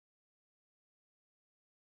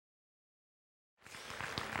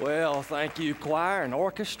Well, thank you, choir and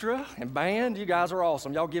orchestra and band. You guys are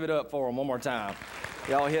awesome. Y'all give it up for them one more time.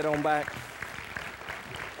 Y'all head on back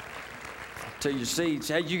to your seats.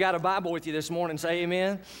 Hey, you got a Bible with you this morning, say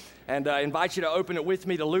amen. And I invite you to open it with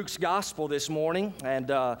me to Luke's Gospel this morning.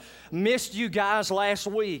 And missed you guys last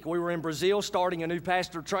week. We were in Brazil starting a new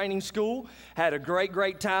pastor training school. Had a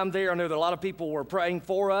great time there. I know that a lot of people were praying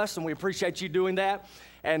for us, and we appreciate you doing that.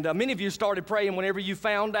 And many of you started praying whenever you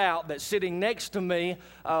found out that sitting next to me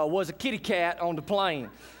was a kitty cat on the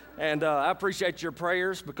plane. And I appreciate your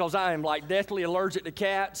prayers because I am like deathly allergic to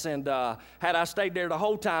cats. And had I stayed there the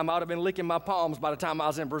whole time, I'd have been licking my palms by the time I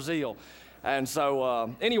was in Brazil. And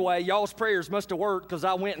so anyway, y'all's prayers must have worked because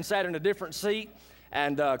I went and sat in a different seat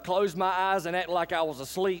and closed my eyes and acted like I was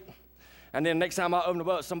asleep. And then next time I opened them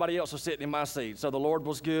up, somebody else was sitting in my seat. So the Lord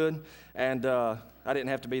was good, and I didn't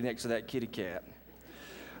have to be next to that kitty cat.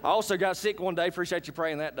 I also got sick one day. Appreciate you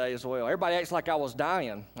praying that day as well. Everybody acts like I was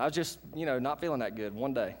dying. I was just, not feeling that good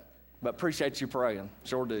one day. But appreciate you praying.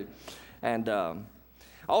 Sure do. And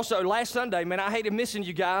also, last Sunday, man, I hated missing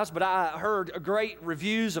you guys, but I heard great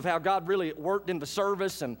reviews of how God really worked in the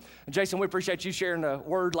service. And Jason, we appreciate you sharing the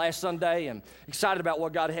word last Sunday and excited about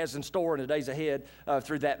what God has in store in the days ahead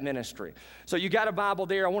through that ministry. So you got a Bible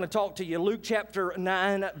there. I want to talk to you. Luke chapter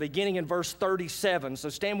 9, beginning in verse 37. So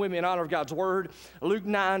stand with me in honor of God's word. Luke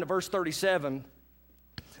 9, verse 37.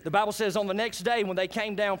 The Bible says, on the next day when they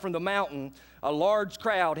came down from the mountain, a large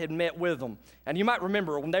crowd had met with them. And you might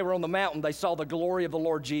remember when they were on the mountain, they saw the glory of the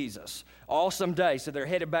Lord Jesus. Awesome day, so they're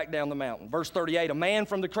headed back down the mountain. Verse 38, a man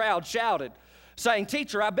from the crowd shouted, saying,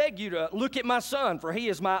 Teacher, I beg you to look at my son, for he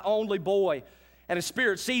is my only boy. And his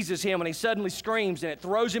spirit seizes him, and he suddenly screams, and it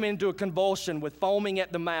throws him into a convulsion with foaming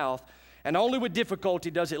at the mouth. And only with difficulty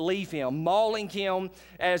does it leave him, mauling him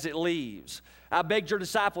as it leaves. I begged your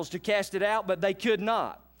disciples to cast it out, but they could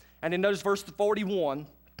not. And then notice verse 41.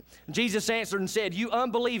 Jesus answered and said, You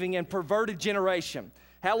unbelieving and perverted generation,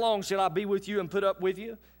 how long shall I be with you and put up with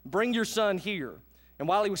you? Bring your son here. And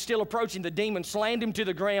while he was still approaching, the demon slammed him to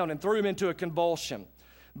the ground and threw him into a convulsion.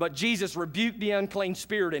 But Jesus rebuked the unclean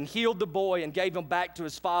spirit and healed the boy and gave him back to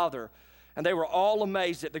his father. And they were all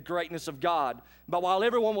amazed at the greatness of God. But while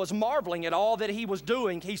everyone was marveling at all that he was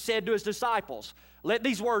doing, he said to his disciples, Let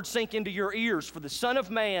these words sink into your ears, for the Son of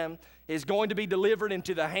Man is going to be delivered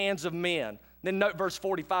into the hands of men. Then note verse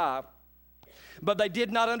 45. But they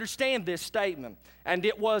did not understand this statement, and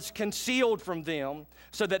it was concealed from them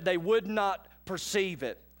so that they would not perceive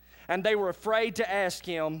it. And they were afraid to ask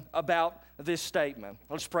him about this statement.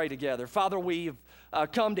 Let's pray together. Father, we've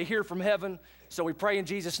come to hear from heaven, so we pray in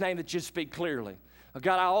Jesus' name that you speak clearly.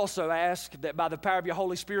 God, I also ask that by the power of your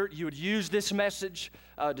Holy Spirit, you would use this message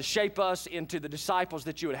to shape us into the disciples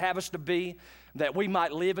that you would have us to be, that we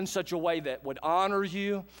might live in such a way that would honor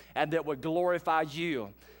you and that would glorify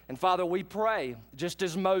you. And Father, we pray, just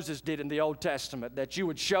as Moses did in the Old Testament, that you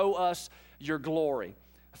would show us your glory.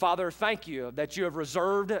 Father, thank you that you have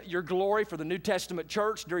reserved your glory for the New Testament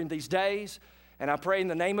church during these days. And I pray in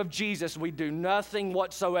the name of Jesus, we do nothing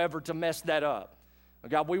whatsoever to mess that up.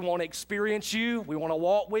 God, we want to experience you. We want to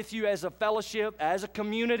walk with you as a fellowship, as a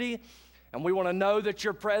community. And we want to know that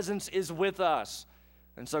your presence is with us.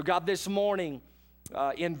 And so, God, this morning,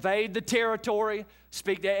 invade the territory.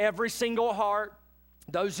 Speak to every single heart.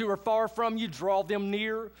 Those who are far from you, draw them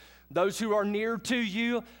near. Those who are near to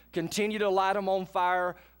you, continue to light them on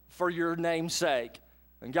fire for your name's sake.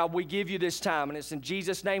 And God, we give you this time, and it's in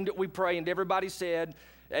Jesus' name that we pray. And everybody said,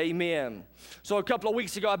 amen. So a couple of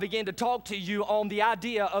weeks ago, I began to talk to you on the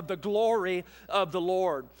idea of the glory of the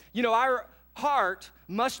Lord. You know, our heart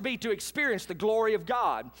must be to experience the glory of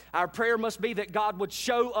God. Our prayer must be that God would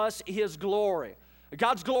show us his glory.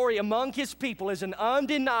 God's glory among his people is an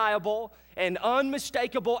undeniable and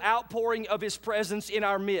unmistakable outpouring of his presence in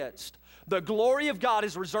our midst. The glory of God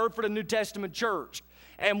is reserved for the New Testament church.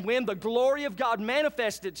 And when the glory of God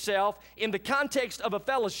manifests itself in the context of a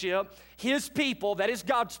fellowship, his people, that is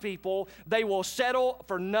God's people, they will settle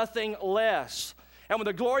for nothing less. And when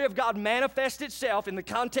the glory of God manifests itself in the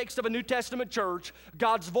context of a New Testament church,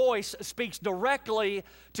 God's voice speaks directly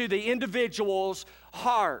to the individual's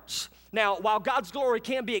hearts. Now, while God's glory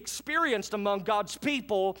can be experienced among God's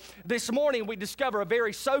people, this morning we discover a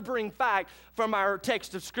very sobering fact from our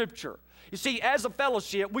text of Scripture. You see, as a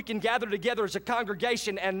fellowship, we can gather together as a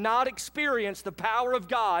congregation and not experience the power of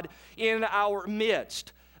God in our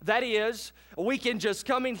midst. That is, we can just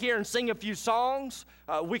come in here and sing a few songs.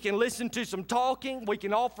 We can listen to some talking. We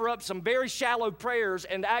can offer up some very shallow prayers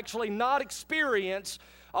and actually not experience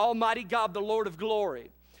Almighty God, the Lord of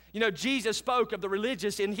glory. You know, Jesus spoke of the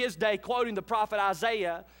religious in his day, quoting the prophet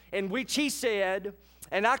Isaiah, in which he said,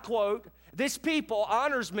 and I quote, "This people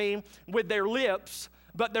honors me with their lips,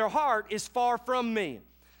 but their heart is far from me.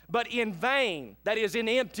 But in vain," that is in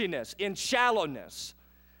emptiness, in shallowness,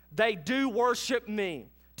 "they do worship me,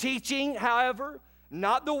 teaching, however,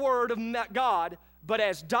 not the word of God, but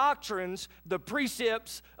as doctrines, the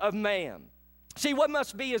precepts of man." See, what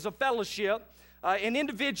must be is a fellowship in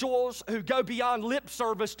individuals who go beyond lip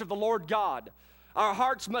service to the Lord God. Our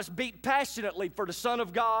hearts must beat passionately for the Son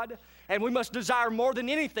of God, and we must desire more than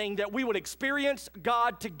anything that we would experience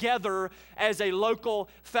God together as a local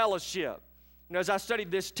fellowship. You know, as I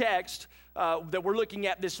studied this text that we're looking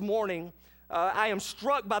at this morning, I am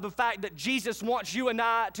struck by the fact that Jesus wants you and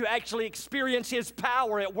I to actually experience His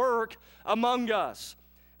power at work among us.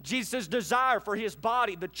 Jesus' desire for His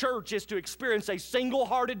body, the church, is to experience a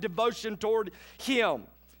single-hearted devotion toward Him.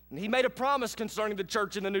 And He made a promise concerning the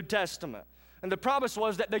church in the New Testament. And the promise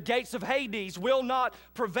was that the gates of Hades will not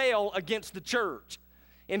prevail against the church.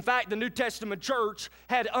 In fact, the New Testament church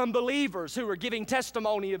had unbelievers who were giving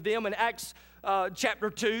testimony of them in Acts chapter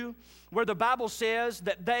 2, where the Bible says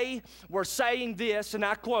that they were saying this, and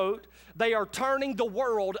I quote, "They are turning the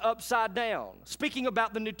world upside down." Speaking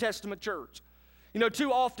about the New Testament church. You know,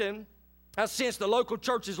 too often, I sense the local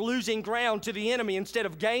church is losing ground to the enemy instead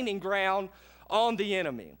of gaining ground on the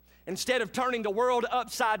enemy. Instead of turning the world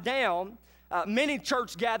upside down, many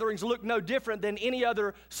church gatherings look no different than any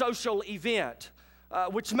other social event,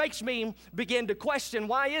 which makes me begin to question,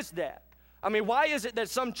 why is that? I mean, why is it that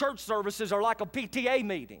some church services are like a PTA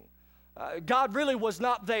meeting? God really was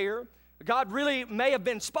not there. God really may have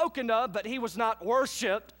been spoken of, but He was not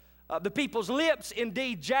worshiped. The people's lips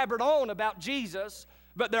indeed jabbered on about Jesus,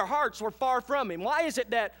 but their hearts were far from Him. Why is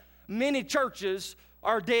it that many churches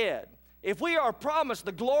are dead? If we are promised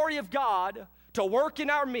the glory of God to work in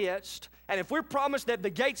our midst, and if we're promised that the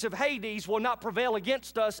gates of Hades will not prevail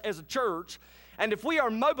against us as a church, and if we are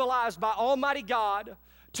mobilized by Almighty God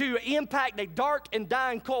to impact a dark and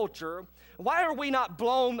dying culture, why are we not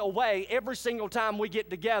blown away every single time we get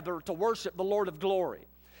together to worship the Lord of glory?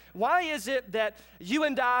 Why is it that you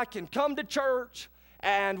and I can come to church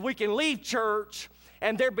and we can leave church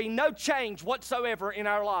and there be no change whatsoever in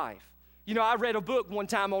our life? You know, I read a book one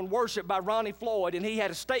time on worship by Ronnie Floyd, and he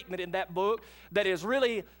had a statement in that book that has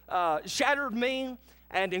really shattered me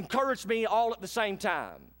and encouraged me all at the same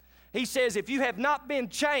time. He says, if you have not been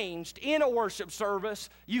changed in a worship service,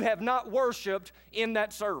 you have not worshiped in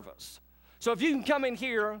that service. So if you can come in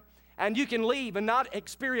here and you can leave and not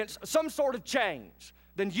experience some sort of change,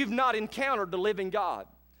 then you've not encountered the living God.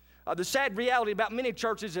 The sad reality about many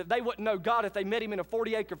churches is that they wouldn't know God if they met Him in a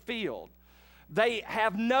 40-acre field. They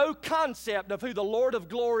have no concept of who the Lord of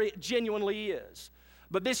glory genuinely is.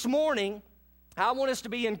 But this morning, I want us to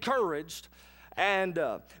be encouraged and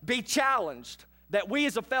be challenged that we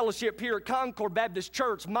as a fellowship here at Concord Baptist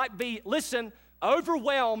Church might be, listen,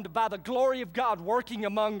 overwhelmed by the glory of God working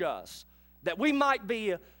among us. That we might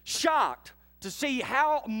be shocked to see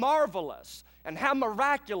how marvelous and how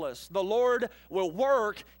miraculous the Lord will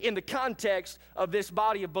work in the context of this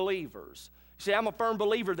body of believers. See, I'm a firm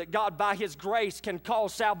believer that God, by His grace, can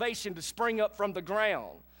cause salvation to spring up from the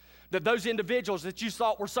ground. That those individuals that you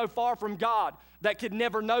thought were so far from God, that could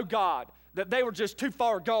never know God, that they were just too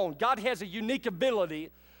far gone. God has a unique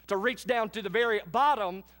ability to reach down to the very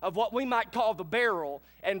bottom of what we might call the barrel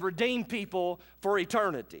and redeem people for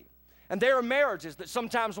eternity. And there are marriages that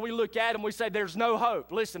sometimes we look at and we say there's no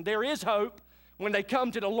hope. Listen, there is hope when they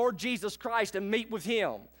come to the Lord Jesus Christ and meet with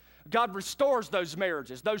Him. God restores those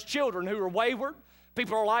marriages. Those children who are wayward,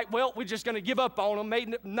 people are like, well, we're just going to give up on them, may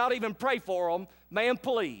not even pray for them. Man,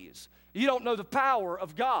 please. You don't know the power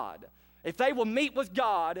of God. If they will meet with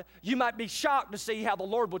God, you might be shocked to see how the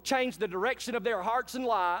Lord will change the direction of their hearts and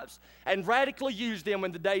lives and radically use them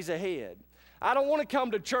in the days ahead. I don't want to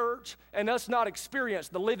come to church and us not experience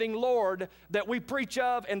the living Lord that we preach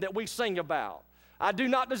of and that we sing about. I do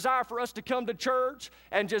not desire for us to come to church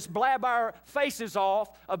and just blab our faces off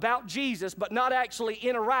about Jesus, but not actually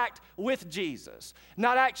interact with Jesus,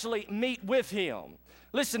 not actually meet with Him.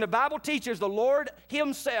 Listen, the Bible teaches the Lord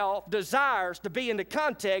Himself desires to be in the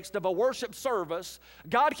context of a worship service.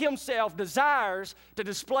 God Himself desires to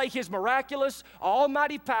display His miraculous,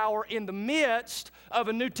 almighty power in the midst of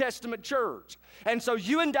a New Testament church. And so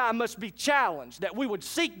you and I must be challenged that we would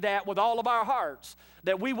seek that with all of our hearts,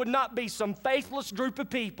 that we would not be some faithless group of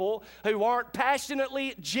people who aren't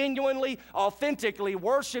passionately, genuinely, authentically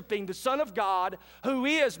worshiping the Son of God, who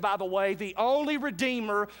is, by the way, the only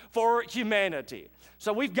Redeemer for humanity.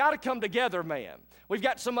 So we've got to come together, man. We've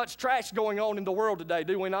got so much trash going on in the world today,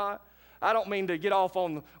 do we not? I don't mean to get off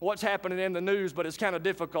on what's happening in the news, but it's kind of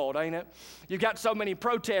difficult, ain't it? You've got so many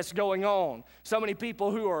protests going on, so many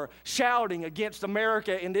people who are shouting against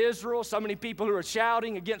America and Israel, so many people who are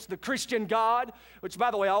shouting against the Christian God, which,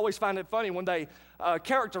 by the way, I always find it funny when they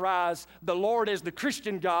characterize the Lord as the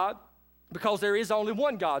Christian God, because there is only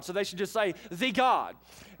one God, so they should just say, the God.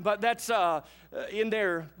 But that's in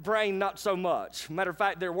their brain not so much. Matter of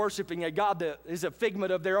fact, they're worshiping a God that is a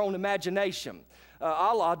figment of their own imagination.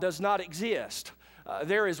 Allah does not exist.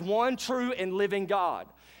 There is one true and living God.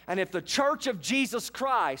 And if the church of Jesus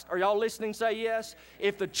Christ, are y'all listening? Say yes.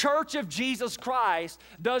 If the church of Jesus Christ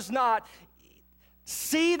does not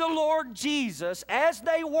see the Lord Jesus as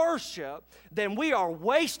they worship, then we are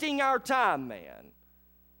wasting our time, man.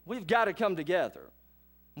 We've got to come together.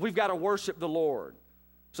 We've got to worship the Lord.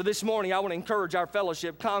 So this morning, I want to encourage our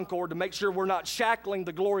fellowship, Concord, to make sure we're not shackling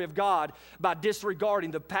the glory of God by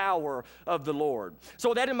disregarding the power of the Lord. So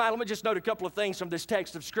with that in mind, let me just note a couple of things from this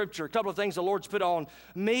text of Scripture, a couple of things the Lord's put on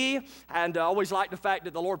me, and I always like the fact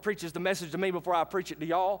that the Lord preaches the message to me before I preach it to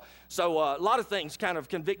y'all. So a lot of things kind of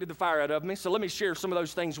convicted the fire out of me, so let me share some of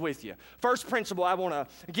those things with you. First principle I want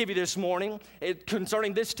to give you this morning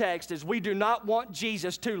concerning this text is we do not want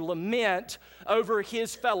Jesus to lament over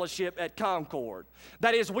his fellowship at Concord.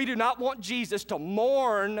 That is, we do not want Jesus to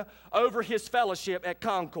mourn over his fellowship at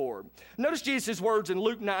Concord. Notice Jesus' words in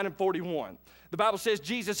Luke 9:41. The Bible says,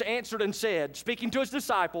 Jesus answered and said, speaking to his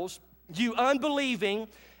disciples, "You unbelieving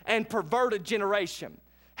and perverted generation,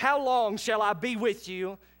 how long shall I be with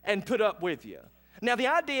you and put up with you?" Now, the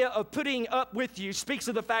idea of putting up with you speaks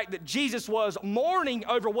of the fact that Jesus was mourning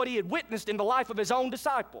over what he had witnessed in the life of his own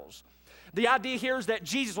disciples. The idea here is that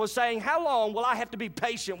Jesus was saying, how long will I have to be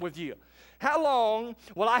patient with you? How long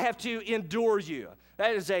will I have to endure you?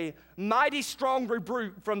 That is a mighty strong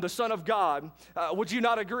rebuke from the Son of God. Would you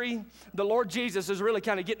not agree? The Lord Jesus is really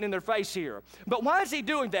kind of getting in their face here. But why is he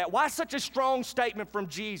doing that? Why such a strong statement from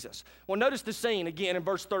Jesus? Well, notice the scene again in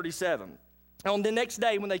verse 37. On the next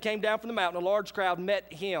day when they came down from the mountain, a large crowd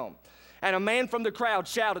met him. And a man from the crowd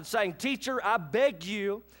shouted, saying, "Teacher, I beg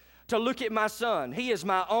you to look at my son. He is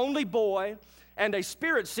my only boy, and a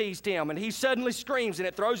spirit seized him, and he suddenly screams, and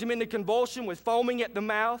it throws him into convulsion with foaming at the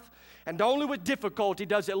mouth, and only with difficulty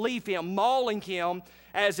does it leave him, mauling him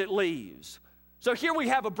as it leaves." So here we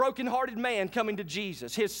have a broken-hearted man coming to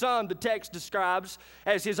Jesus. His son, the text describes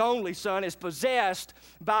as his only son, is possessed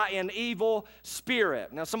by an evil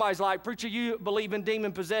spirit. Now somebody's like, "Preacher, you believe in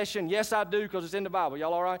demon possession?" Yes, I do, because it's in the Bible.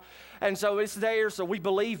 Y'all all right? And so it's there, so we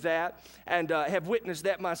believe that and have witnessed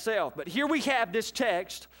that myself. But here we have this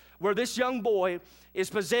text where this young boy is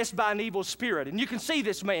possessed by an evil spirit. And you can see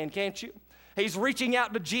this man, can't you? He's reaching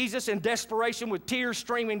out to Jesus in desperation with tears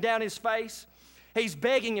streaming down his face. He's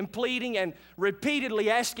begging and pleading and repeatedly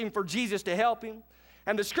asking for Jesus to help him.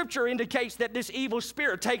 And the scripture indicates that this evil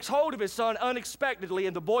spirit takes hold of his son unexpectedly,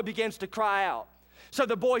 and the boy begins to cry out. So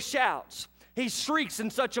the boy shouts. He shrieks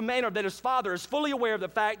in such a manner that his father is fully aware of the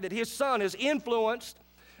fact that his son is influenced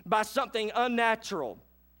by something unnatural,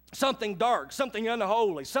 something dark, something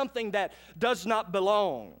unholy, something that does not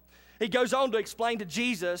belong. He goes on to explain to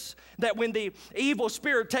Jesus that when the evil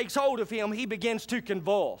spirit takes hold of him, he begins to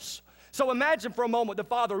convulse. So imagine for a moment the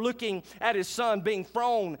father looking at his son being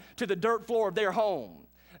thrown to the dirt floor of their home.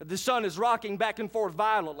 The son is rocking back and forth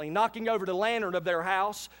violently, knocking over the lantern of their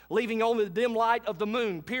house, leaving only the dim light of the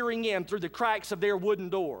moon peering in through the cracks of their wooden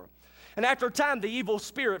door. And after a time, the evil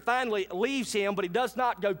spirit finally leaves him, but he does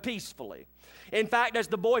not go peacefully. In fact, as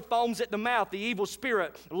the boy foams at the mouth, the evil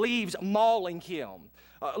spirit leaves mauling him.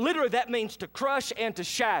 Literally, that means to crush and to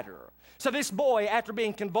shatter. So this boy, after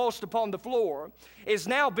being convulsed upon the floor, is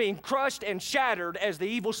now being crushed and shattered as the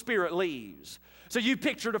evil spirit leaves. So you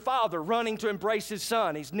picture the father running to embrace his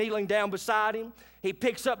son. He's kneeling down beside him. He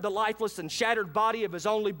picks up the lifeless and shattered body of his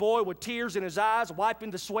only boy with tears in his eyes,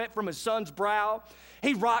 wiping the sweat from his son's brow.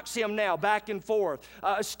 He rocks him now back and forth,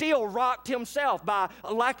 still rocked himself by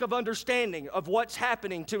a lack of understanding of what's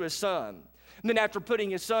happening to his son. And then after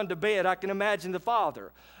putting his son to bed, I can imagine the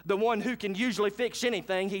father, the one who can usually fix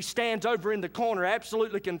anything. He stands over in the corner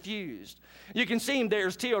absolutely confused. You can see him there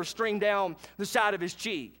as tears stream down the side of his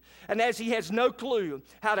cheek. And as he has no clue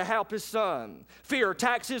how to help his son, fear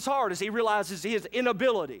attacks his heart as he realizes his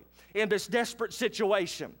inability in this desperate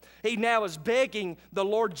situation. He now is begging the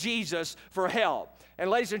Lord Jesus for help.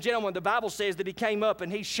 And ladies and gentlemen, the Bible says that he came up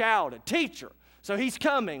and he shouted, "Teacher." So he's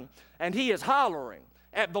coming and he is hollering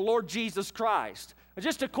at the Lord Jesus Christ.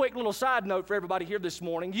 Just a quick little side note for everybody here this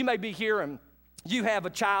morning. You may be here and You have a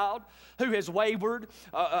child who has wavered.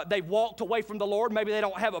 They've walked away from the Lord. Maybe they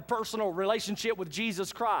don't have a personal relationship with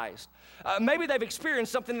Jesus Christ. Maybe they've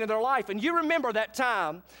experienced something in their life, and you remember that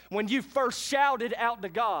time when you first shouted out to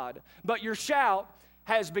God, but your shout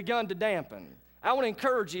has begun to dampen. I want to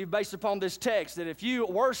encourage you, based upon this text, that if you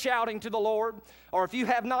were shouting to the Lord, or if you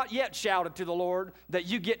have not yet shouted to the Lord, that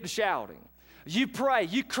you get to shouting. You pray,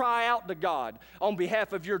 you cry out to God on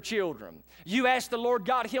behalf of your children. You ask the Lord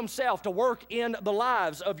God Himself to work in the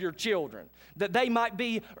lives of your children, that they might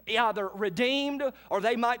be either redeemed or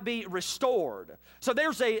they might be restored. So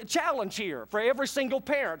there's a challenge here for every single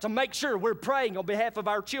parent to make sure we're praying on behalf of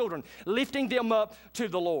our children, lifting them up to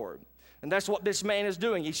the Lord. And that's what this man is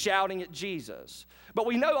doing. He's shouting at Jesus. But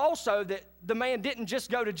we know also that the man didn't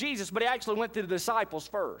just go to Jesus, but he actually went to the disciples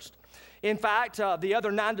first. In fact, the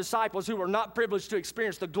other 9 disciples who were not privileged to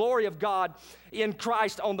experience the glory of God in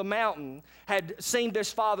Christ on the mountain had seen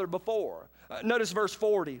this Father before. Notice verse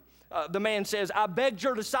 40. The man says, I begged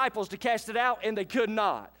your disciples to cast it out, and they could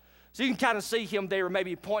not. So you can kind of see him there,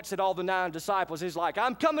 maybe he points at all the 9 disciples. He's like,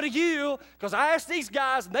 I'm coming to you because I asked these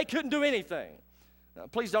guys, and they couldn't do anything. Now,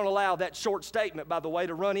 please don't allow that short statement, by the way,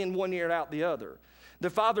 to run in one ear and out the other. The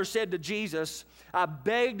Father said to Jesus, I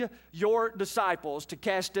begged your disciples to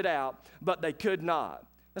cast it out, but they could not.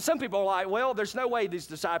 Now, some people are like, well, there's no way these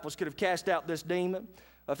disciples could have cast out this demon.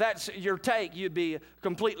 If that's your take, you'd be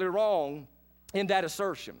completely wrong in that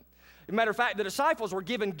assertion. As a matter of fact, the disciples were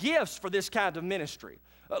given gifts for this kind of ministry.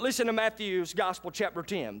 Listen to Matthew's Gospel, chapter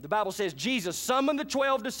 10. The Bible says, Jesus summoned the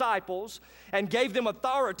 12 disciples and gave them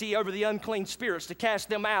authority over the unclean spirits to cast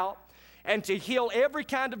them out and to heal every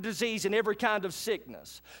kind of disease and every kind of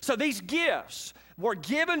sickness. So these gifts were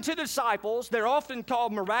given to the disciples. They're often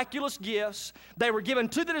called miraculous gifts. They were given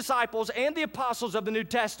to the disciples and the apostles of the New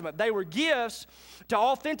Testament. They were gifts to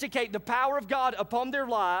authenticate the power of God upon their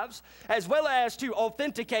lives, as well as to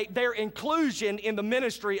authenticate their inclusion in the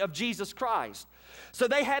ministry of Jesus Christ. So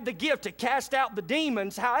they had the gift to cast out the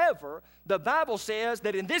demons. However, the Bible says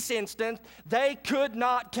that in this instance, they could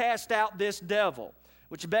not cast out this devil,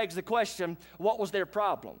 which begs the question, what was their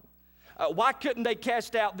problem? Why couldn't they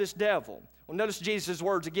cast out this devil? Well, notice Jesus'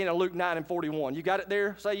 words again in Luke 9 and 41. You got it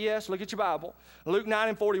there? Say yes. Look at your Bible. Luke 9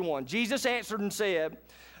 and 41. Jesus answered and said,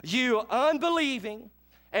 you unbelieving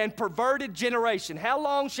and perverted generation, how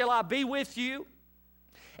long shall I be with you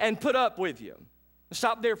and put up with you?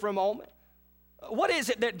 Stop there for a moment. What is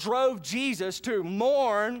it that drove Jesus to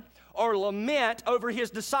mourn or lament over his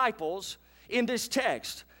disciples in this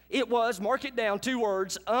text? It was, mark it down, 2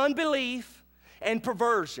 words, unbelief and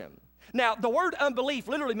perversion. Now, the word unbelief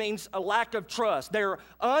literally means a lack of trust. Their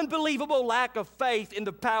unbelievable lack of faith in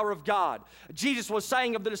the power of God. Jesus was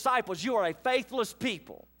saying of the disciples, you are a faithless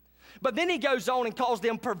people. But then he goes on and calls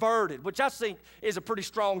them perverted, which I think is a pretty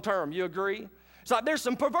strong term. You agree? So there's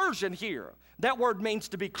some perversion here. That word means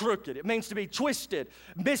to be crooked. It means to be twisted,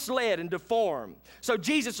 misled, and deformed. So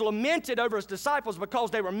Jesus lamented over his disciples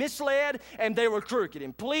because they were misled and they were crooked.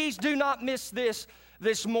 And please do not miss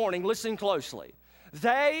this morning. Listen closely.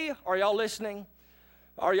 Are y'all listening?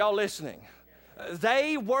 Are y'all listening?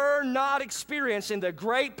 They were not experiencing the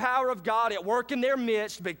great power of God at work in their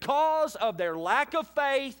midst because of their lack of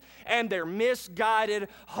faith and their misguided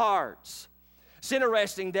hearts. It's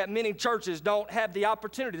interesting that many churches don't have the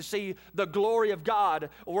opportunity to see the glory of God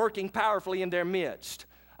working powerfully in their midst.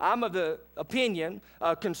 I'm of the opinion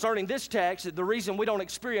concerning this text that the reason we don't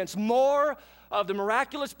experience more of the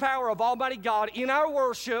miraculous power of Almighty God in our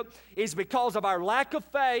worship is because of our lack of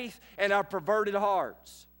faith and our perverted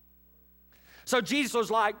hearts. So Jesus was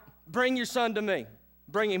like, bring your son to me.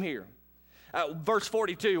 Bring him here. Verse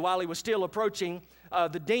 42, while he was still approaching,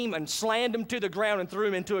 the demon slammed him to the ground and threw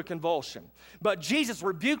him into a convulsion. But Jesus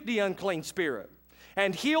rebuked the unclean spirit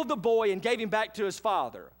and healed the boy and gave him back to his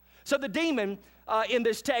father. So the demon in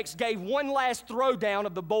this text gave one last throwdown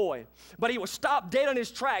of the boy, but he was stopped dead in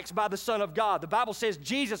his tracks by the Son of God. The Bible says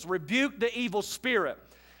Jesus rebuked the evil spirit.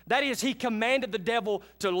 That is, he commanded the devil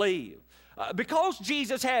to leave. Because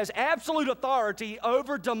Jesus has absolute authority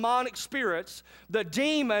over demonic spirits, the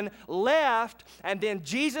demon left, and then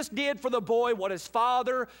Jesus did for the boy what his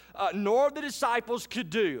father nor the disciples could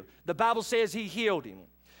do. The Bible says he healed him.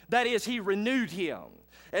 That is, he renewed him,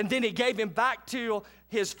 and then he gave him back to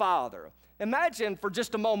his father. Imagine for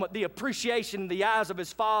just a moment the appreciation in the eyes of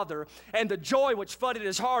his father and the joy which flooded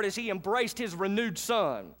his heart as he embraced his renewed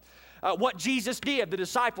son. What Jesus did, the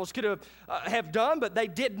disciples could have done, but they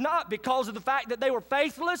did not because of the fact that they were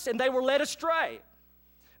faithless and they were led astray.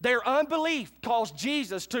 Their unbelief caused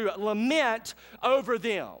Jesus to lament over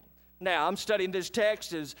them. Now, I'm studying this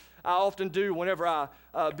text as I often do whenever I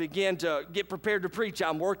begin to get prepared to preach.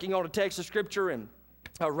 I'm working on a text of Scripture and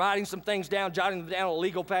writing some things down, jotting them down on a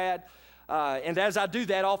legal pad. And as I do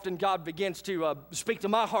that, often God begins to speak to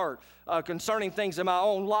my heart concerning things in my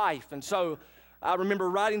own life. And so I remember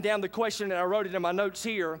writing down the question, and I wrote it in my notes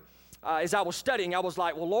here. As I was studying, I was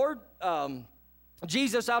like, well, Lord,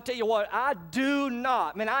 Jesus, I'll tell you what, I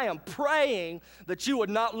am praying that you would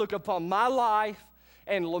not look upon my life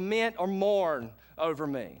and lament or mourn over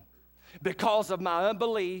me because of my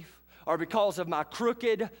unbelief or because of my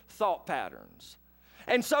crooked thought patterns.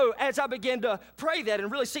 And so as I began to pray that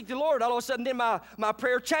and really seek the Lord, all of a sudden then my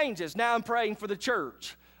prayer changes. Now I'm praying for the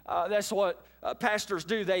church. That's what pastors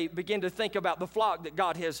do. They begin to think about the flock that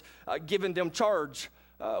God has given them charge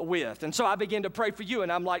with. And so I begin to pray for you,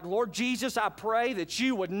 and I'm like, Lord Jesus, I pray that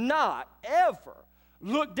you would not ever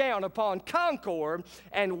look down upon Concord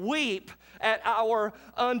and weep at our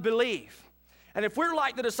unbelief. And if we're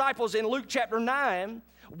like the disciples in Luke chapter 9,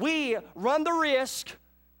 we run the risk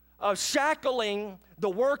of shackling the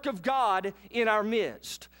work of God in our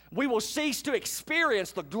midst. We will cease to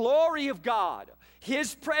experience the glory of God,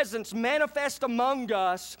 His presence manifest among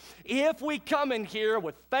us, if we come in here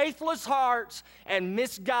with faithless hearts and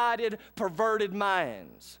misguided, perverted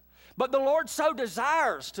minds. But the Lord so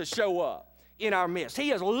desires to show up in our midst.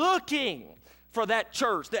 He is looking for that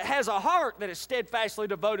church that has a heart that is steadfastly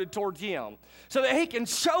devoted toward Him, so that He can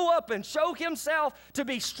show up and show Himself to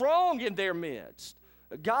be strong in their midst.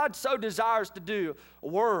 God so desires to do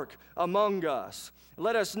work among us.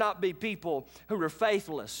 Let us not be people who are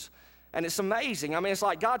faithless. And it's amazing. I mean, it's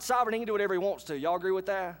like God's sovereign. He can do whatever He wants to. Y'all agree with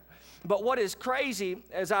that? But what is crazy,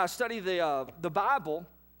 as I study the Bible,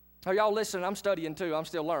 are y'all listening? I'm studying too. I'm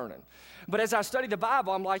still learning. But as I study the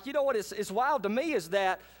Bible, I'm like, you know what is wild to me is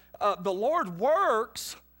that the Lord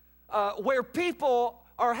works where people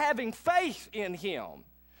are having faith in Him.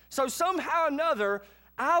 So somehow or another,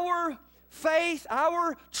 our faith,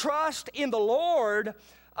 our trust in the Lord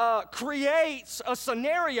creates a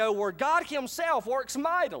scenario where God Himself works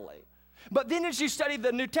mightily. But then as you study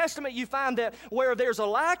the New Testament, you find that where there's a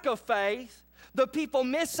lack of faith, the people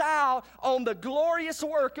miss out on the glorious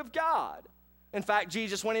work of God. In fact,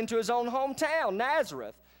 Jesus went into His own hometown,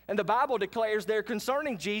 Nazareth, and the Bible declares there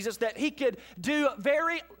concerning Jesus that He could do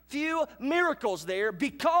very few miracles there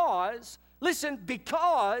because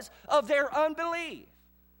of their unbelief.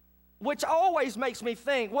 Which always makes me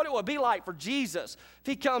think what it would be like for Jesus if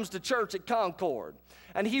He comes to church at Concord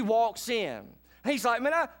and He walks in. He's like,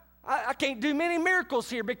 man, I can't do many miracles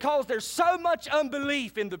here because there's so much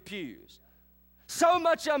unbelief in the pews. So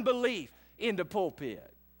much unbelief in the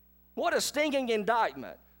pulpit. What a stinging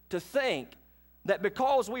indictment to think that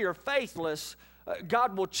because we are faithless,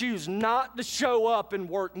 God will choose not to show up and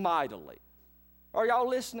work mightily. Are y'all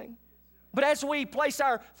listening? But as we place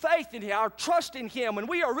our faith in Him, our trust in Him, and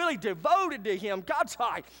we are really devoted to Him, God's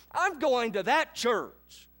like, I'm going to that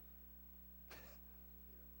church.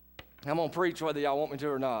 I'm going to preach whether y'all want me to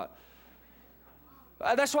or not.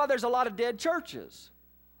 That's why there's a lot of dead churches.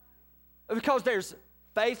 Because there's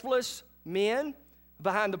faithless men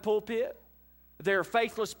behind the pulpit. There are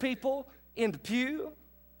faithless people in the pew.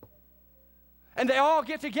 And they all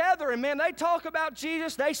get together, and man, they talk about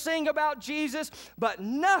Jesus, they sing about Jesus, but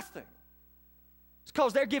nothing. It's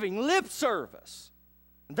because they're giving lip service.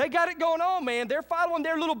 They got it going on, man. They're following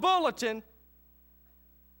their little bulletin.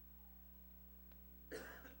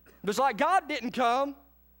 It's like God didn't come.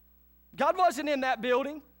 God wasn't in that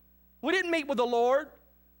building. We didn't meet with the Lord.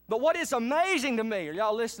 But what is amazing to me, are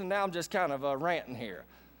y'all listening now? I'm just kind of ranting here.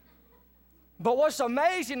 But what's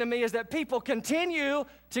amazing to me is that people continue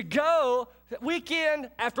to go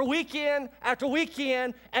weekend after weekend after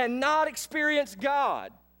weekend and not experience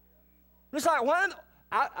God. It's like, why?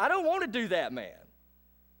 I don't want to do that, man.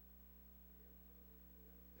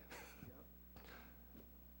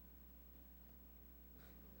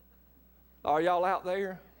 Are y'all out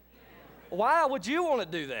there? Why would you want to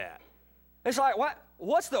do that? It's like,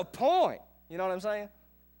 what's the point? You know what I'm saying?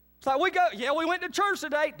 It's like, we went to church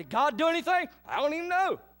today. Did God do anything? I don't even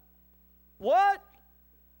know. What?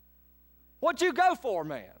 What'd you go for,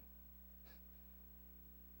 man?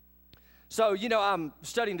 So, I'm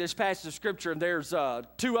studying this passage of Scripture, and there's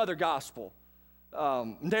two other gospel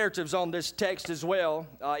narratives on this text as well.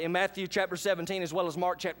 In Matthew chapter 17 as well as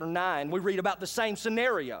Mark chapter 9, we read about the same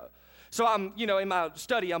scenario. So I'm, in my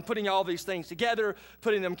study, I'm putting all these things together,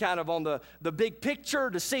 putting them kind of on the big picture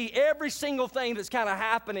to see every single thing that's kind of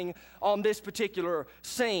happening on this particular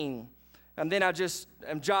scene. And then I just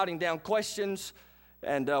am jotting down questions.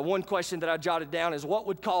 And one question that I jotted down is, what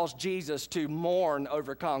would cause Jesus to mourn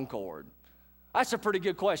over Concord? That's a pretty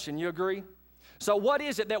good question. You agree? So what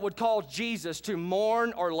is it that would cause Jesus to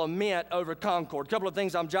mourn or lament over Concord? A couple of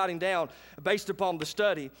things I'm jotting down based upon the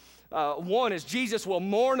study. One is Jesus will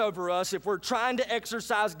mourn over us if we're trying to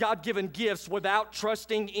exercise God-given gifts without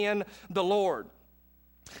trusting in the Lord.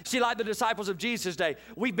 See, like the disciples of Jesus' day,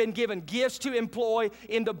 we've been given gifts to employ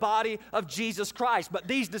in the body of Jesus Christ. But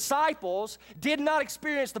these disciples did not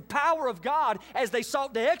experience the power of God as they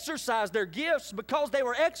sought to exercise their gifts because they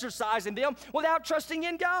were exercising them without trusting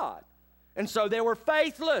in God. And so they were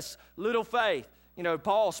faithless, little faith. You know,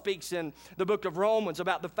 Paul speaks in the book of Romans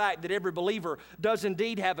about the fact that every believer does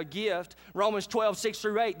indeed have a gift. Romans 12, 6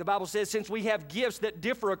 through 8, the Bible says, since we have gifts that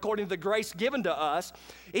differ according to the grace given to us,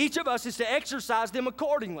 each of us is to exercise them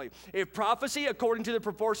accordingly. If prophecy, according to the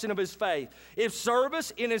proportion of his faith. If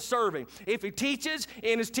service, in his serving. If he teaches,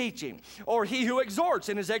 in his teaching. Or he who exhorts,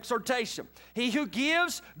 in his exhortation. He who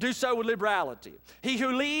gives, do so with liberality. He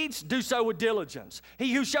who leads, do so with diligence.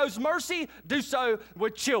 He who shows mercy, do so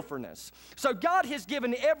with cheerfulness. So God has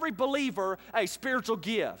given every believer a spiritual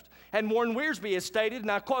gift. And Warren Wiersbe has stated,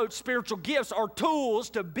 and I quote, spiritual gifts are tools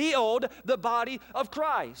to build the body of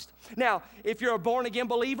Christ. Now, if you're a born-again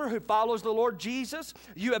believer who follows the Lord Jesus,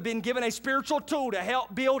 you have been given a spiritual tool to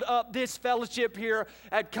help build up this fellowship here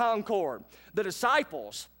at Concord. The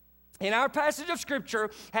disciples in our passage of Scripture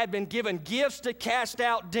had been given gifts to cast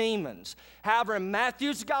out demons. However, in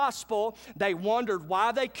Matthew's gospel, they wondered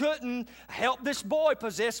why they couldn't help this boy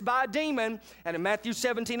possessed by a demon. And in Matthew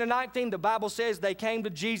 17 and 19, the Bible says they came to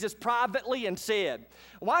Jesus privately and said,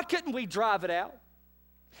 why couldn't we drive it out?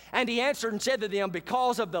 And he answered and said to them,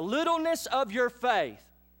 because of the littleness of your faith.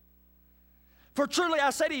 For truly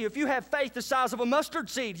I say to you, if you have faith the size of a mustard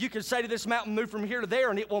seed, you can say to this mountain, move from here to there,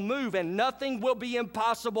 and it will move, and nothing will be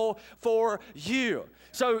impossible for you.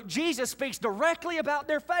 So Jesus speaks directly about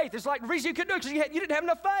their faith. It's like the reason you couldn't do it because you didn't have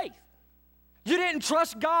enough faith. You didn't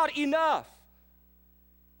trust God enough.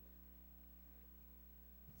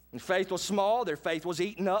 And faith was small. Their faith was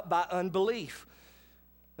eaten up by unbelief.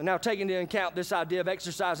 And now, taking into account this idea of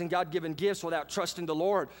exercising God-given gifts without trusting the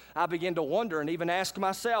Lord, I began to wonder and even ask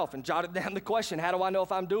myself and jotted down the question, how do I know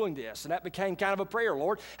if I'm doing this? And that became kind of a prayer,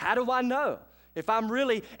 Lord, how do I know if I'm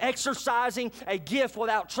really exercising a gift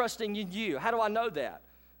without trusting in you? How do I know that?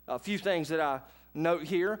 A few things that I note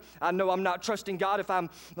here. I know I'm not trusting God if I'm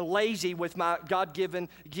lazy with my God-given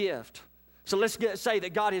gift. So let's say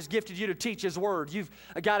that God has gifted you to teach His Word. You've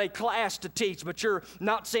got a class to teach, but you're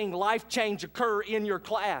not seeing life change occur in your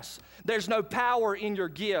class. There's no power in your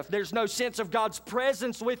gift. There's no sense of God's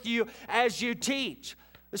presence with you as you teach.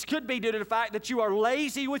 This could be due to the fact that you are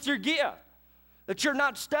lazy with your gift, that you're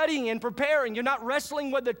not studying and preparing. You're not wrestling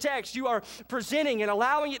with the text. You are presenting and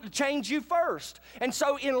allowing it to change you first. And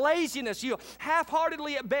so in laziness, you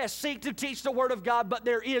half-heartedly at best seek to teach the Word of God, but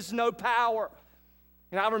there is no power.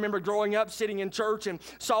 And I remember growing up sitting in church and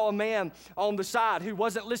saw a man on the side who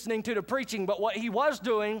wasn't listening to the preaching, but what he was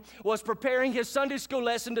doing was preparing his Sunday school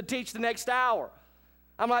lesson to teach the next hour.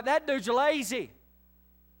 I'm like, that dude's lazy.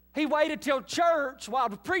 He waited till church while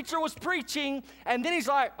the preacher was preaching, and then he's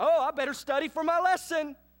like, oh, I better study for my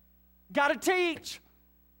lesson. Got to teach.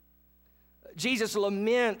 Jesus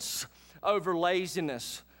laments over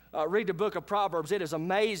laziness. Read the book of Proverbs. It is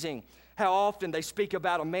amazing how often they speak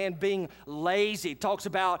about a man being lazy. It talks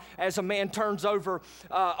about as a man turns over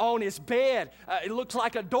on his bed, it looks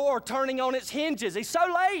like a door turning on its hinges. He's so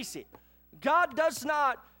lazy. God does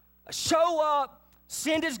not show up,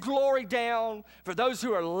 send His glory down for those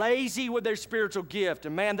who are lazy with their spiritual gift.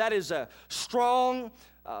 And man, that is a strong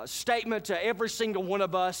statement to every single one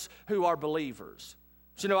of us who are believers.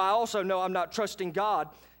 So, I also know I'm not trusting God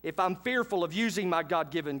if I'm fearful of using my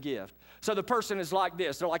God-given gift. So the person is like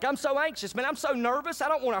this. They're like, I'm so anxious, man. I'm so nervous. I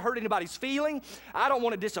don't want to hurt anybody's feeling. I don't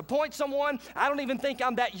want to disappoint someone. I don't even think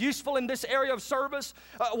I'm that useful in this area of service.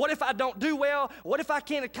 What if I don't do well? What if I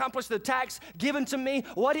can't accomplish the task given to me?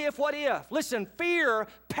 What if? Listen, fear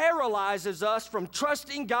paralyzes us from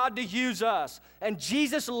trusting God to use us. And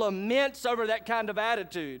Jesus laments over that kind of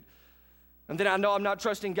attitude. And then I know I'm not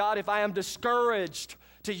trusting God if I am discouraged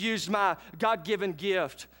to use my God-given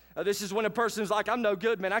gift. This is when a person's like, I'm no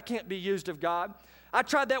good, man. I can't be used of God. I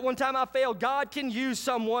tried that one time. I failed. God can use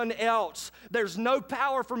someone else. There's no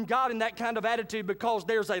power from God in that kind of attitude because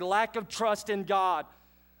there's a lack of trust in God.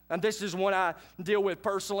 And this is one I deal with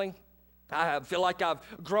personally. I feel like I've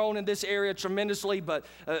grown in this area tremendously, but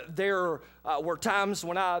there were times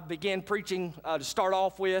when I began preaching to start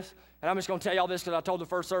off with. And I'm just going to tell y'all this because I told the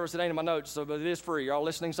first service it ain't in my notes, but it is free. Y'all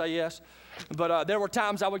listening? Say yes. But there were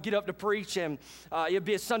times I would get up to preach, and it'd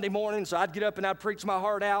be a Sunday morning, so I'd get up and I'd preach my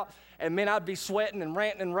heart out. And man, I'd be sweating and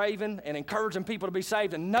ranting and raving and encouraging people to be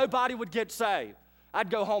saved, and nobody would get saved. I'd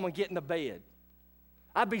go home and get in the bed.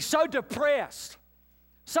 I'd be so depressed,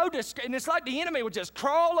 and it's like the enemy would just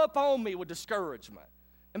crawl up on me with discouragement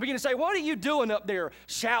and begin to say, what are you doing up there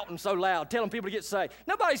shouting so loud, telling people to get saved?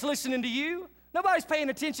 Nobody's listening to you. Nobody's paying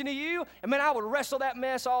attention to you. And man, I would wrestle that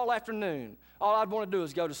mess all afternoon. All I'd want to do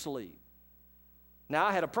is go to sleep. Now,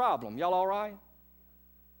 I had a problem. Y'all all right?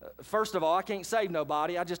 First of all, I can't save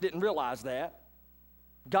nobody. I just didn't realize that.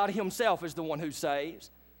 God himself is the one who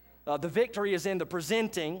saves. The victory is in the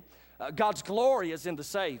presenting. God's glory is in the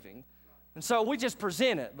saving. And so we just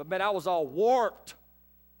present it. But man, I was all warped,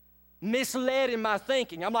 misled in my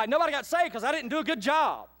thinking. I'm like, nobody got saved because I didn't do a good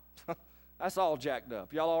job. That's all jacked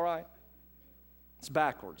up. Y'all all right? It's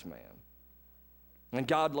backwards, man. And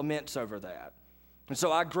God laments over that. And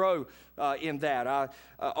so I grow in that. I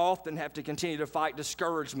often have to continue to fight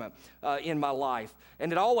discouragement in my life.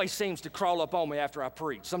 And it always seems to crawl up on me after I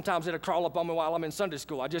preach. Sometimes it'll crawl up on me while I'm in Sunday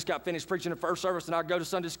school. I just got finished preaching the first service, and I'll go to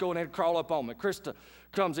Sunday school, and it'll crawl up on me. Krista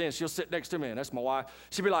comes in. She'll sit next to me, and that's my wife.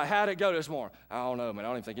 She'll be like, how'd it go this morning? I don't know, man. I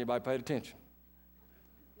don't even think anybody paid attention.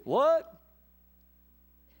 What?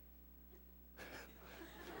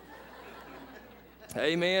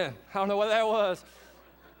 Amen. I don't know what that was.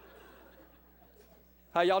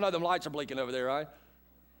 Hey, y'all know them lights are blinking over there, right?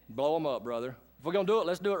 Blow them up, brother. If we're going to do it,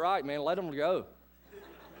 let's do it right, man. Let them go.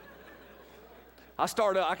 I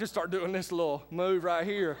can start doing this little move right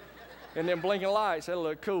here and then blinking lights. That'll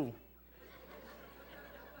look cool.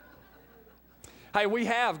 Hey, we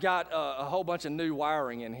have got a whole bunch of new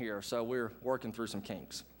wiring in here, so we're working through some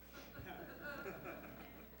kinks.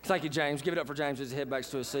 Thank you, James. Give it up for James as he heads back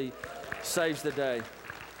to his seat. Saves the day.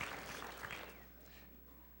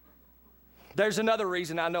 There's another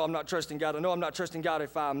reason I know I'm not trusting God. I know I'm not trusting God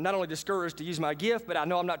if I'm not only discouraged to use my gift, but I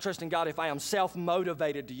know I'm not trusting God if I am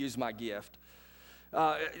self-motivated to use my gift.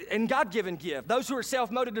 And God-given gift. Those who are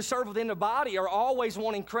self-motivated to serve within the body are always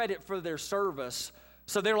wanting credit for their service.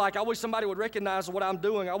 So they're like, I wish somebody would recognize what I'm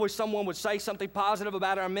doing. I wish someone would say something positive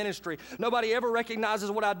about our ministry. Nobody ever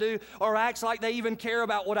recognizes what I do or acts like they even care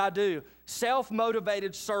about what I do.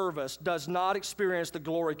 Self-motivated service does not experience the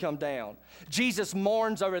glory come down. Jesus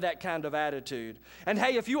mourns over that kind of attitude. And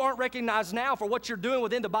hey, if you aren't recognized now for what you're doing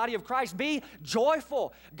within the body of Christ, be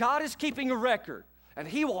joyful. God is keeping a record, and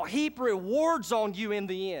He will heap rewards on you in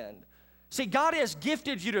the end. See, God has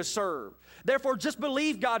gifted you to serve. Therefore, just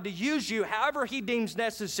believe God to use you however He deems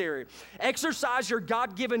necessary. Exercise your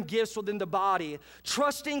God-given gifts within the body,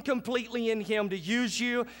 trusting completely in Him to use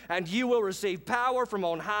you, and you will receive power from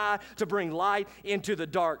on high to bring light into the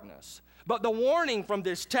darkness. But the warning from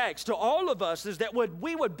this text to all of us is that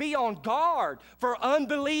we would be on guard for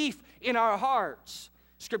unbelief in our hearts.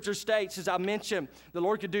 Scripture states, as I mentioned, the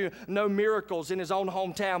Lord could do no miracles in His own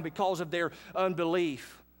hometown because of their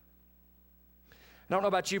unbelief. I don't know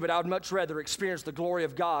about you, but I would much rather experience the glory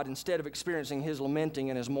of God instead of experiencing His lamenting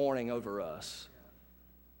and His mourning over us.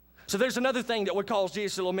 So there's another thing that would cause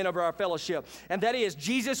Jesus to lament over our fellowship, and that is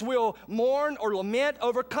Jesus will mourn or lament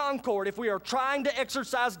over concord if we are trying to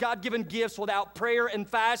exercise God-given gifts without prayer and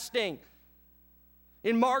fasting.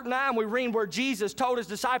 In Mark 9, we read where Jesus told His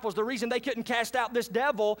disciples the reason they couldn't cast out this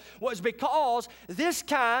devil was because this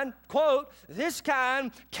kind, quote, this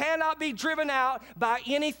kind cannot be driven out by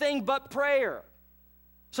anything but prayer.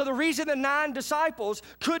 So the reason the 9 disciples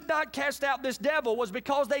could not cast out this devil was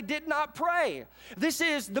because they did not pray. This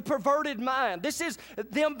is the perverted mind. This is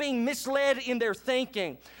them being misled in their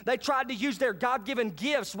thinking. They tried to use their God-given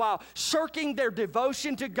gifts while shirking their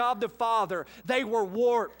devotion to God the Father. They were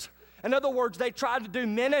warped. In other words, they tried to do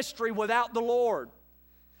ministry without the Lord.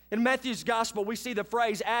 In Matthew's gospel, we see the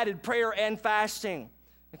phrase added prayer and fasting.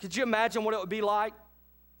 And could you imagine what it would be like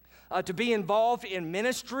to be involved in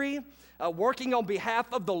ministry, working on behalf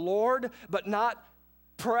of the Lord, but not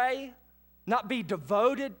pray, not be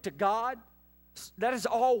devoted to God? That is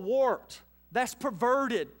all warped. That's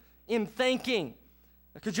perverted in thinking.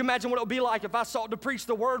 Could you imagine what it would be like if I sought to preach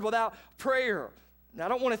the word without prayer? Now, I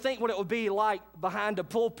don't want to think what it would be like behind a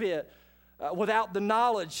pulpit without the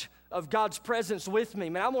knowledge of God's presence with me.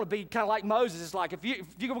 Man, I want to be kind of like Moses. It's like if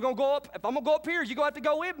I'm going to go up here, you're going to have to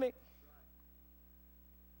go with me.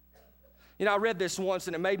 You know, I read this once,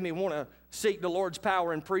 and it made me want to seek the Lord's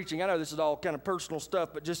power in preaching. I know this is all kind of personal stuff,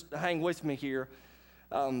 but just hang with me here.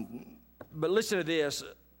 But listen to this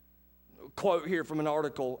quote here from an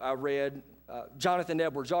article I read. Jonathan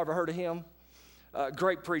Edwards, y'all ever heard of him?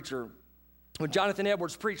 Great preacher. When Jonathan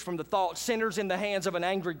Edwards preached from the thought, sinners in the hands of an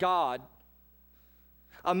angry God,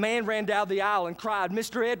 a man ran down the aisle and cried,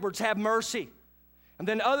 "Mr. Edwards, have mercy." And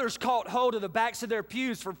then others caught hold of the backs of their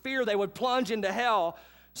pews for fear they would plunge into hell.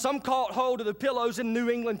 Some caught hold of the pillows in New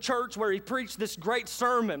England church where he preached this great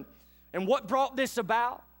sermon. And what brought this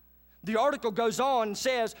about? The article goes on and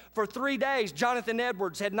says, for 3 days, Jonathan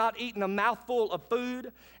Edwards had not eaten a mouthful of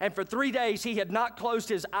food, and for 3 days he had not closed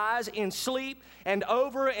his eyes in sleep, and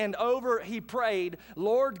over he prayed,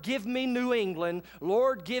 Lord, give me New England,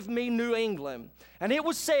 Lord, give me New England. And it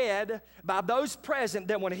was said by those present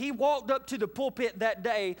that when he walked up to the pulpit that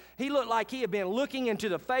day, he looked like he had been looking into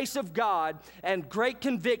the face of God, and great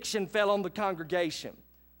conviction fell on the congregation.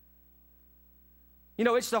 You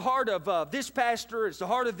know, it's the heart of this pastor, it's the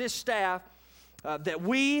heart of this staff that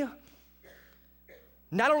we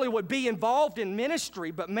not only would be involved in ministry,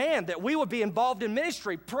 but man, that we would be involved in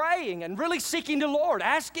ministry, praying and really seeking the Lord,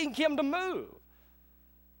 asking Him to move.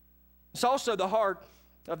 It's also the heart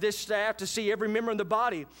of this staff to see every member in the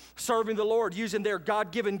body serving the Lord, using their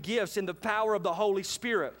God-given gifts in the power of the Holy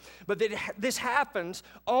Spirit. But this happens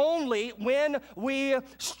only when we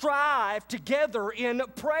strive together in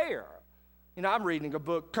prayer. You know, I'm reading a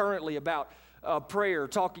book currently about prayer,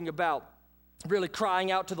 talking about really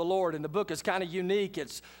crying out to the Lord, and the book is kind of unique.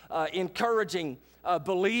 It's encouraging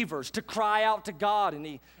believers to cry out to God, and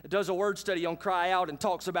he does a word study on cry out and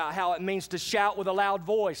talks about how it means to shout with a loud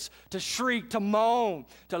voice, to shriek, to moan,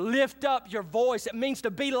 to lift up your voice. It means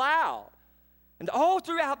to be loud. And all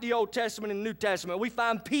throughout the Old Testament and New Testament, we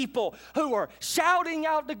find people who are shouting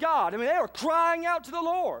out to God. I mean, they are crying out to the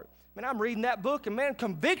Lord. Man, I'm reading that book, and man,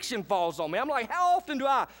 conviction falls on me. I'm like, how often do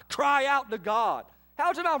I cry out to God?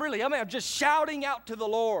 How often am I really? I'm just shouting out to the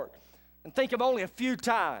Lord. And think of only a few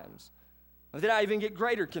times. And then I even get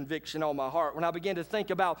greater conviction on my heart when I begin to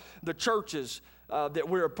think about the churches that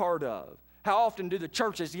we're a part of. How often do the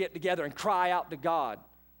churches get together and cry out to God,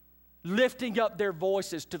 lifting up their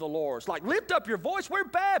voices to the Lord? It's like, lift up your voice. We're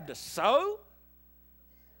Baptists, so?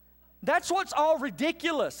 That's what's all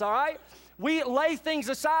ridiculous, all right? We lay things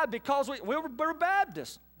aside because we're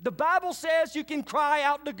Baptists. The Bible says you can cry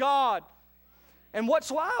out to God. And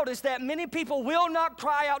what's wild is that many people will not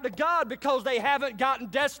cry out to God because they haven't gotten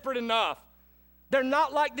desperate enough. They're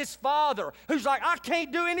not like this father who's like, I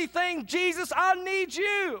can't do anything. Jesus, I need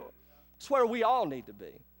you. It's where we all need to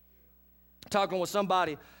be. Talking with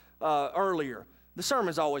somebody earlier. The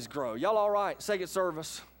sermons always grow. Y'all all right? Second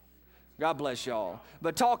service. God bless y'all.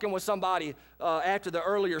 But talking with somebody after the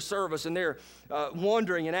earlier service, and they're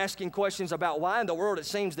wondering and asking questions about why in the world it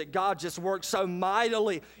seems that God just works so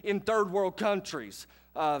mightily in third world countries.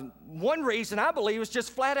 One reason, I believe, is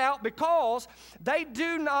just flat out because they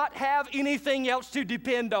do not have anything else to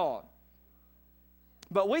depend on.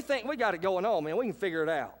 But we think we got it going on, man. We can figure it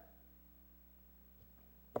out.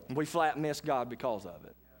 We flat miss God because of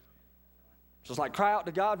it. So it's like, cry out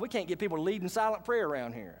to God. We can't get people to lead in silent prayer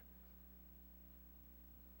around here.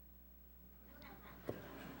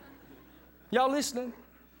 Y'all listening?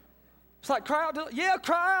 It's like, cry out to Him. Yeah,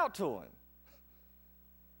 cry out to Him.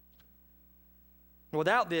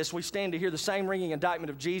 Without this, we stand to hear the same ringing indictment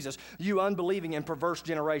of Jesus, you unbelieving and perverse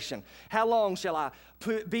generation. How long shall I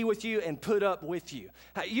be with you and put up with you?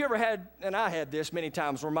 You ever had, and I had this many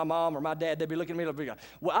times, where my mom or my dad, they'd be looking at me, they'd be like,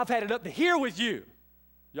 well, I've had it up to here with you.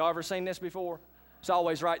 Y'all ever seen this before? It's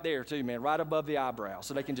always right there too, man, right above the eyebrow,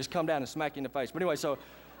 so they can just come down and smack you in the face. But anyway, so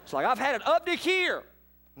it's like, I've had it up to here.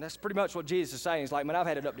 And that's pretty much what Jesus is saying. He's like, man, I've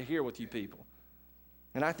had it up to here with you people.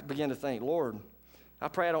 And I begin to think, Lord, I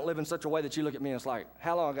pray I don't live in such a way that you look at me and it's like,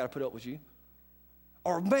 how long I got to put up with you?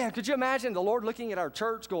 Or, man, could you imagine the Lord looking at our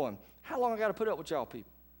church going, how long I got to put up with y'all people?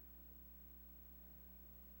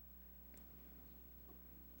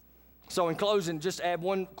 So in closing, just add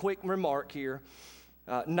one quick remark here.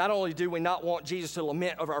 Not only do we not want Jesus to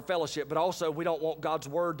lament over our fellowship, but also we don't want God's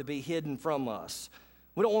word to be hidden from us.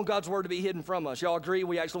 We don't want God's word to be hidden from us. Y'all agree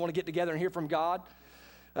we actually want to get together and hear from God?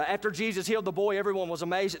 After Jesus healed the boy, everyone was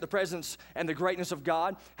amazed at the presence and the greatness of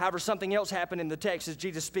God. However, something else happened in the text as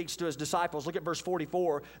Jesus speaks to his disciples. Look at verse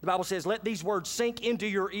 44. The Bible says, let these words sink into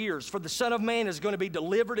your ears, for the Son of Man is going to be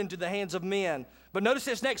delivered into the hands of men. But notice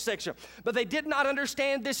this next section. But they did not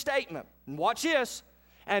understand this statement. And watch this.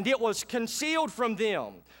 And it was concealed from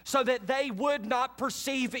them, so that they would not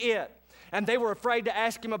perceive it. And they were afraid to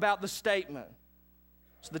ask him about the statement.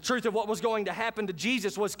 So the truth of what was going to happen to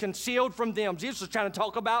Jesus was concealed from them. Jesus was trying to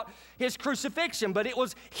talk about his crucifixion, but it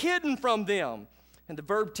was hidden from them. And the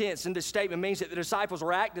verb tense in this statement means that the disciples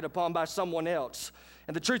were acted upon by someone else.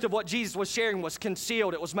 And the truth of what Jesus was sharing was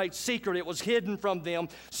concealed. It was made secret. It was hidden from them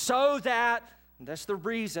so that, and that's the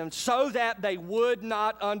reason, so that they would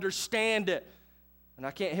not understand it. And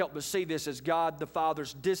I can't help but see this as God the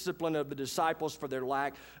Father's discipline of the disciples for their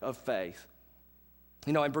lack of faith.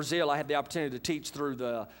 You know, in Brazil, I had the opportunity to teach through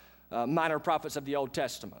the minor prophets of the Old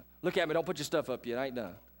Testament. Look at me. Don't put your stuff up yet. I ain't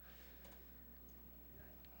done.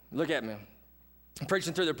 Look at me. I'm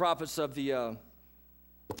preaching through the prophets of the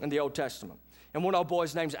in the Old Testament. And one old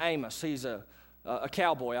boy's name's Amos. He's a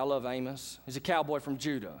cowboy. I love Amos. He's a cowboy from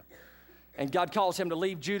Judah. And God calls him to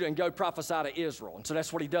leave Judah and go prophesy to Israel. And so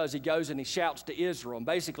that's what he does. He goes and he shouts to Israel and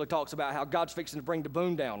basically talks about how God's fixing to bring the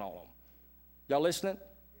boom down on them. Y'all listening?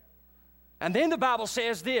 And then the Bible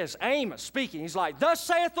says this, Amos speaking, he's like, "Thus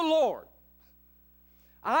saith the Lord,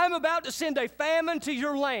 I'm about to send a famine to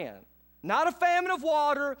your land. Not a famine of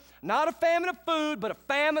water, not a famine of food, but a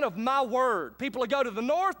famine of my word. People will go to the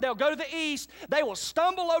north, they'll go to the east. They will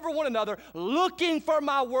stumble over one another looking for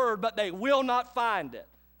my word, but they will not find it."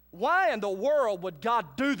 Why in the world would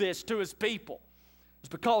God do this to his people? It's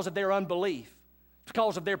because of their unbelief. It's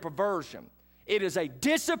because of their perversion. It is a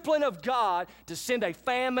discipline of God to send a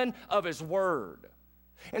famine of his word.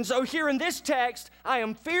 And so here in this text, I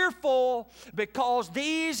am fearful because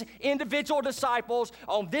these individual disciples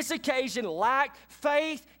on this occasion lacked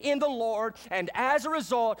faith in the Lord, and as a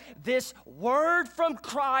result, this word from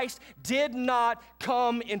Christ did not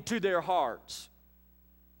come into their hearts.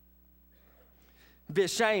 It'd be a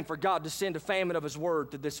shame for God to send a famine of his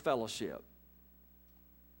word to this fellowship.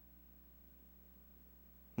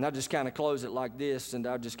 And I just kind of close it like this, and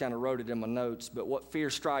I just kind of wrote it in my notes. But what fear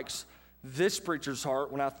strikes this preacher's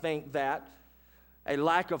heart when I think that a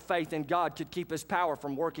lack of faith in God could keep his power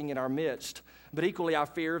from working in our midst. But equally, I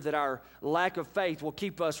fear that our lack of faith will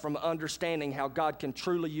keep us from understanding how God can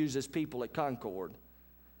truly use his people at Concord.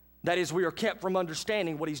 That is, we are kept from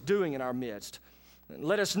understanding what he's doing in our midst.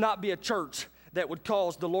 Let us not be a church that would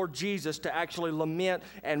cause the Lord Jesus to actually lament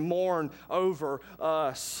and mourn over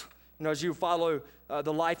us. You know, as you follow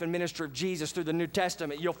the life and ministry of Jesus through the New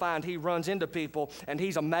Testament, you'll find he runs into people and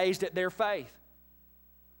he's amazed at their faith.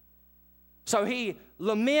 So he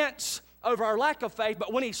laments over our lack of faith,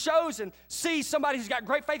 but when he shows and sees somebody who's got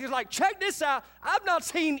great faith, he's like, "Check this out. I've not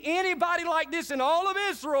seen anybody like this in all of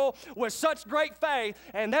Israel with such great faith."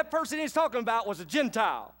 And that person he's talking about was a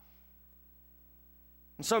Gentile.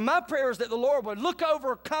 And so my prayer is that the Lord would look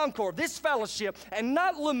over Concord, this fellowship, and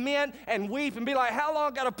not lament and weep and be like, "How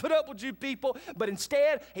long I got to put up with you people?" But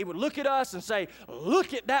instead, he would look at us and say,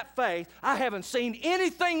 "Look at that faith. I haven't seen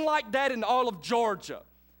anything like that in all of Georgia." Amen.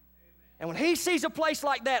 And when he sees a place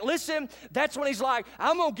like that, listen, that's when he's like,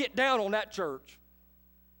 "I'm going to get down on that church.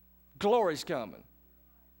 Glory's coming."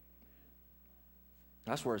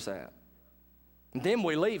 That's where it's at. And then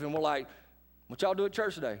we leave and we're like, "What y'all do at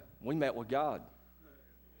church today?" "We met with God."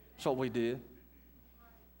 That's what we did.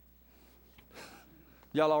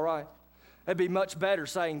 Y'all all right? It'd be much better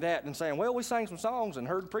saying that than saying, "Well, we sang some songs and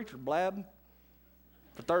heard the preacher blab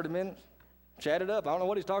for 30 minutes. Chatted up. I don't know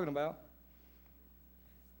what he's talking about."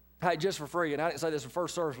 Hey, just for free, and I didn't say this in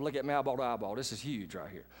first service, look at me eyeball to eyeball. This is huge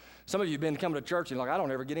right here. Some of you have been coming to church and you're like, "I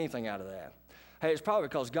don't ever get anything out of that." Hey, it's probably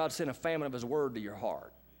because God sent a famine of his word to your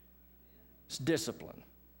heart. It's discipline.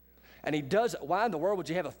 And he does it. Why in the world would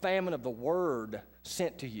you have a famine of the word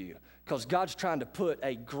sent to you? Because God's trying to put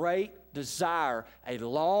a great desire, a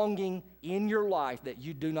longing in your life that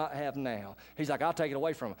you do not have now. He's like, "I'll take it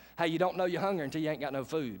away from you." Hey, you don't know you're hungry until you ain't got no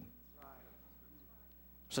food.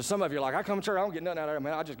 So some of you are like, "I come to church, I don't get nothing out of there,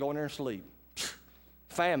 man. I just go in there and sleep."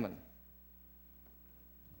 Famine.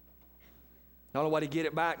 The only way to get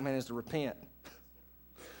it back, man, is to repent.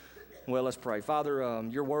 Well, let's pray. Father,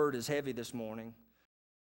 your word is heavy this morning.